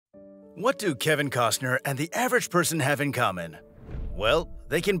What do Kevin Costner and the average person have in common? Well,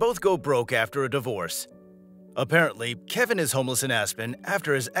 they can both go broke after a divorce. Apparently, Kevin is homeless in Aspen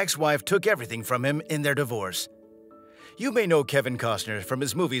after his ex-wife took everything from him in their divorce. You may know Kevin Costner from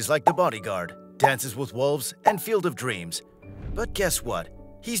his movies like The Bodyguard, Dances with Wolves, and Field of Dreams. But guess what?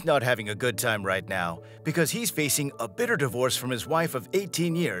 He's not having a good time right now because he's facing a bitter divorce from his wife of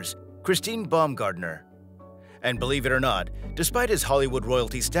 18 years, Christine Baumgartner. And believe it or not, despite his Hollywood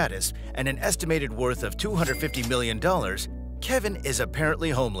royalty status and an estimated worth of $250 million, Kevin is apparently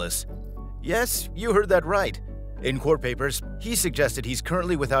homeless. Yes, you heard that right. In court papers, he suggested he's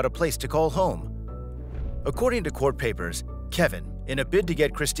currently without a place to call home. According to court papers, Kevin, in a bid to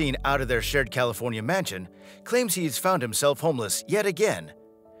get Christine out of their shared California mansion, claims he's found himself homeless yet again.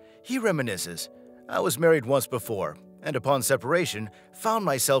 He reminisces, "I was married once before, and upon separation, found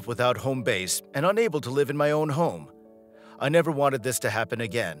myself without home base and unable to live in my own home. I never wanted this to happen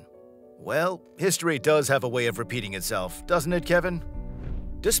again." Well, history does have a way of repeating itself, doesn't it, Kevin?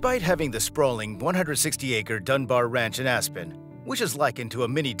 Despite having the sprawling 160-acre Dunbar Ranch in Aspen, which is likened to a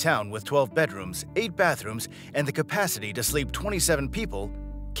mini town with 12 bedrooms, 8 bathrooms, and the capacity to sleep 27 people,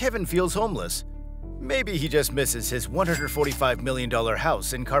 Kevin feels homeless. Maybe he just misses his $145 million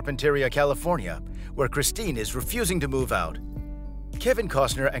house in Carpinteria, California, where Christine is refusing to move out. Kevin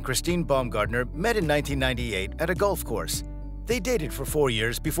Costner and Christine Baumgartner met in 1998 at a golf course. They dated for 4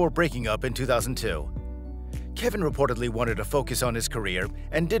 years before breaking up in 2002. Kevin reportedly wanted to focus on his career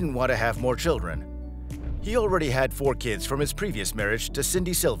and didn't want to have more children. He already had 4 kids from his previous marriage to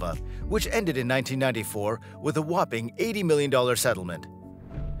Cindy Silva, which ended in 1994 with a whopping $80 million settlement.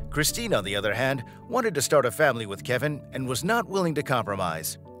 Christine, on the other hand, wanted to start a family with Kevin and was not willing to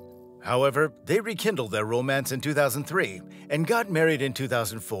compromise. However, they rekindled their romance in 2003 and got married in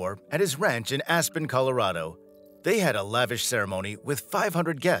 2004 at his ranch in Aspen, Colorado. They had a lavish ceremony with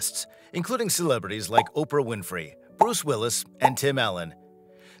 500 guests, including celebrities like Oprah Winfrey, Bruce Willis, and Tim Allen.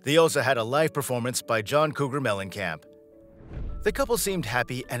 They also had a live performance by John Cougar Mellencamp. The couple seemed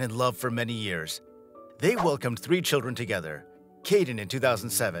happy and in love for many years. They welcomed 3 children together: Caden in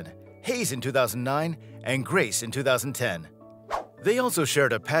 2007, Hayes in 2009, and Grace in 2010. They also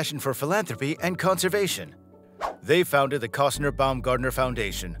shared a passion for philanthropy and conservation. They founded the Costner-Baumgartner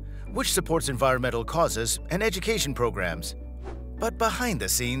Foundation, which supports environmental causes and education programs. But behind the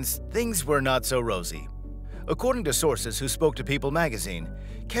scenes, things were not so rosy. According to sources who spoke to People magazine,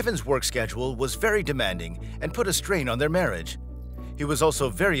 Kevin's work schedule was very demanding and put a strain on their marriage. He was also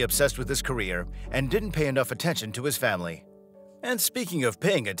very obsessed with his career and didn't pay enough attention to his family. And speaking of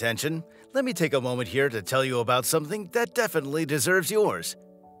paying attention, let me take a moment here to tell you about something that definitely deserves yours.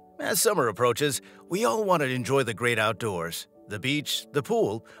 As summer approaches, we all want to enjoy the great outdoors, the beach, the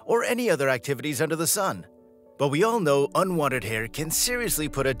pool, or any other activities under the sun. But we all know unwanted hair can seriously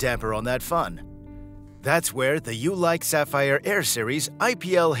put a damper on that fun. That's where the You Like Sapphire Air Series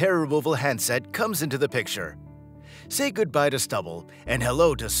IPL hair removal handset comes into the picture. Say goodbye to stubble and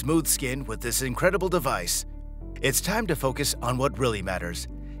hello to smooth skin with this incredible device. It's time to focus on what really matters,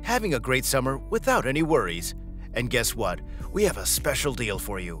 having a great summer without any worries. And guess what? We have a special deal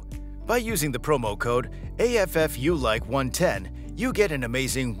for you. By using the promo code AFFULIKE110, you get an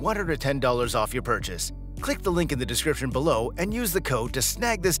amazing $110 off your purchase. Click the link in the description below and use the code to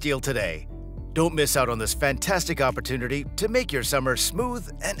snag this deal today. Don't miss out on this fantastic opportunity to make your summer smooth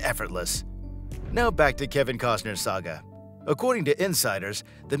and effortless. Now back to Kevin Costner's saga. According to insiders,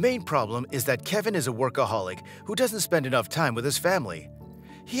 the main problem is that Kevin is a workaholic who doesn't spend enough time with his family.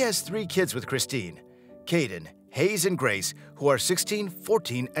 He has 3 kids with Christine, Caden, Hayes, and Grace, who are 16,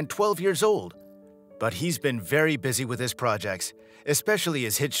 14, and 12 years old. But he's been very busy with his projects, especially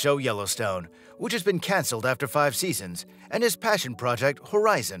his hit show Yellowstone, which has been canceled after 5 seasons, and his passion project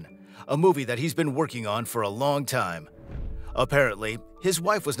Horizon, a movie that he's been working on for a long time. Apparently, his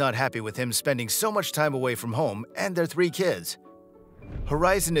wife was not happy with him spending so much time away from home and their 3 kids.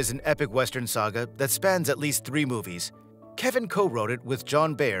 Horizon is an epic Western saga that spans at least 3 movies. Kevin co-wrote it with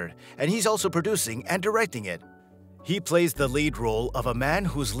John Baird, and he's also producing and directing it. He plays the lead role of a man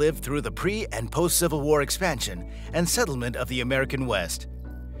who's lived through the pre- and post-Civil War expansion and settlement of the American West.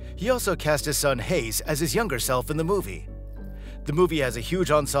 He also cast his son Hayes as his younger self in the movie. The movie has a huge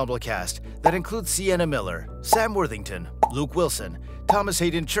ensemble cast that includes Sienna Miller, Sam Worthington, Luke Wilson, Thomas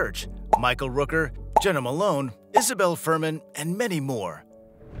Hayden Church, Michael Rooker, Jenna Malone, Isabel Furman, and many more.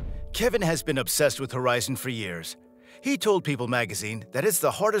 Kevin has been obsessed with Horizon for years. He told People magazine that it's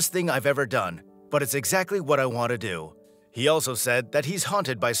the hardest thing I've ever done, but it's exactly what I want to do. He also said that he's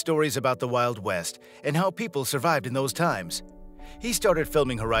haunted by stories about the Wild West and how people survived in those times. He started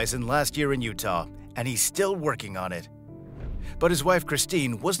filming Horizon last year in Utah, and he's still working on it. But his wife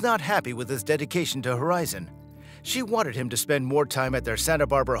Christine was not happy with his dedication to Horizon. She wanted him to spend more time at their Santa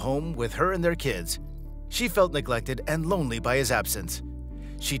Barbara home with her and their kids. She felt neglected and lonely by his absence.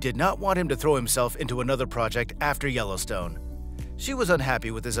 She did not want him to throw himself into another project after Yellowstone. She was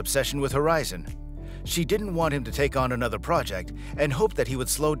unhappy with his obsession with Horizon. She didn't want him to take on another project and hoped that he would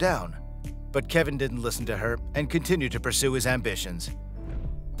slow down. But Kevin didn't listen to her and continued to pursue his ambitions.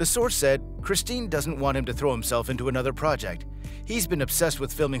 The source said Christine doesn't want him to throw himself into another project. He's been obsessed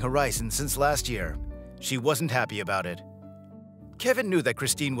with filming Horizon since last year. She wasn't happy about it. Kevin knew that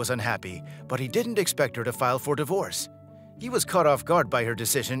Christine was unhappy, but he didn't expect her to file for divorce. He was caught off guard by her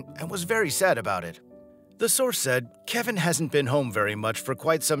decision and was very sad about it. The source said Kevin hasn't been home very much for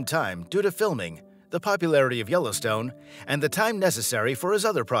quite some time due to filming, the popularity of Yellowstone, and the time necessary for his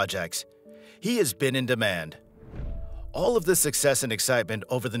other projects. He has been in demand. All of the success and excitement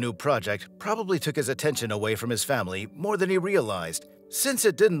over the new project probably took his attention away from his family more than he realized. Since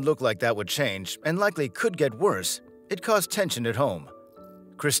it didn't look like that would change and likely could get worse, it caused tension at home.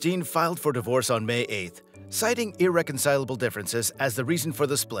 Christine filed for divorce on May 8th, citing irreconcilable differences as the reason for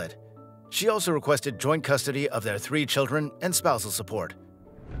the split. She also requested joint custody of their 3 children and spousal support.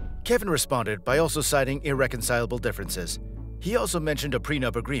 Kevin responded by also citing irreconcilable differences. He also mentioned a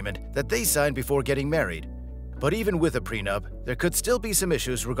prenup agreement that they signed before getting married. But even with a prenup, there could still be some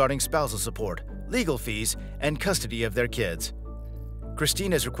issues regarding spousal support, legal fees, and custody of their kids.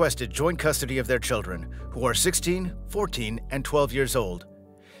 Christine has requested joint custody of their children, who are 16, 14, and 12 years old.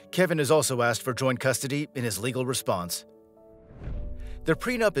 Kevin has also asked for joint custody in his legal response. The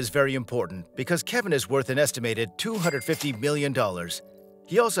prenup is very important because Kevin is worth an estimated $250 million.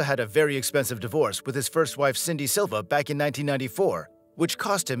 He also had a very expensive divorce with his first wife Cindy Silva back in 1994, which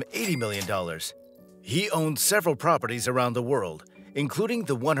cost him $80 million. He owned several properties around the world, including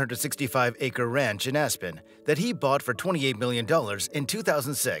the 165-acre ranch in Aspen that he bought for $28 million in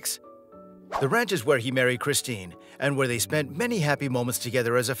 2006. The ranch is where he married Christine and where they spent many happy moments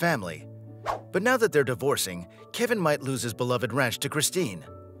together as a family. But now that they're divorcing, Kevin might lose his beloved ranch to Christine.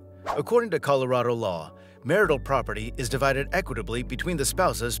 According to Colorado law, marital property is divided equitably between the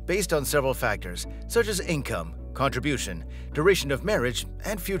spouses based on several factors, such as income, contribution, duration of marriage,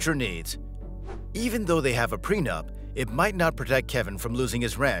 and future needs. Even though they have a prenup, it might not protect Kevin from losing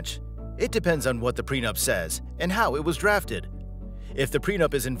his ranch. It depends on what the prenup says and how it was drafted. If the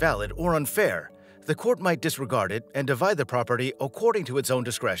prenup is invalid or unfair, the court might disregard it and divide the property according to its own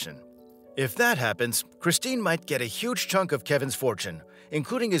discretion. If that happens, Christine might get a huge chunk of Kevin's fortune,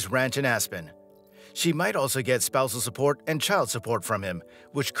 including his ranch in Aspen. She might also get spousal support and child support from him,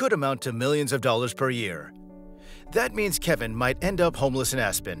 which could amount to millions of dollars per year. That means Kevin might end up homeless in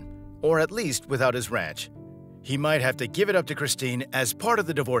Aspen, or at least without his ranch. He might have to give it up to Christine as part of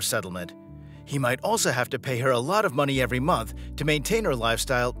the divorce settlement. He might also have to pay her a lot of money every month to maintain her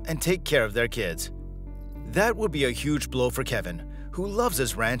lifestyle and take care of their kids. That would be a huge blow for Kevin, who loves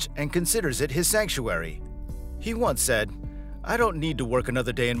his ranch and considers it his sanctuary. He once said, "I don't need to work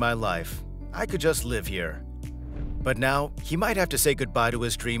another day in my life. I could just live here." But now, he might have to say goodbye to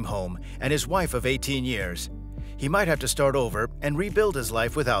his dream home and his wife of 18 years. He might have to start over and rebuild his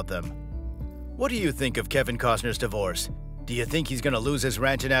life without them. What do you think of Kevin Costner's divorce? Do you think he's going to lose his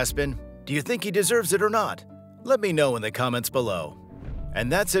ranch in Aspen? Do you think he deserves it or not? Let me know in the comments below.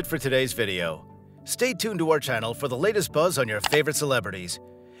 And that's it for today's video. Stay tuned to our channel for the latest buzz on your favorite celebrities.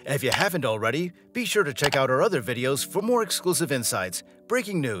 And if you haven't already, be sure to check out our other videos for more exclusive insights,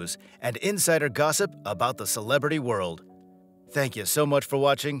 breaking news, and insider gossip about the celebrity world. Thank you so much for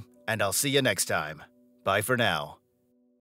watching, and I'll see you next time. Bye for now.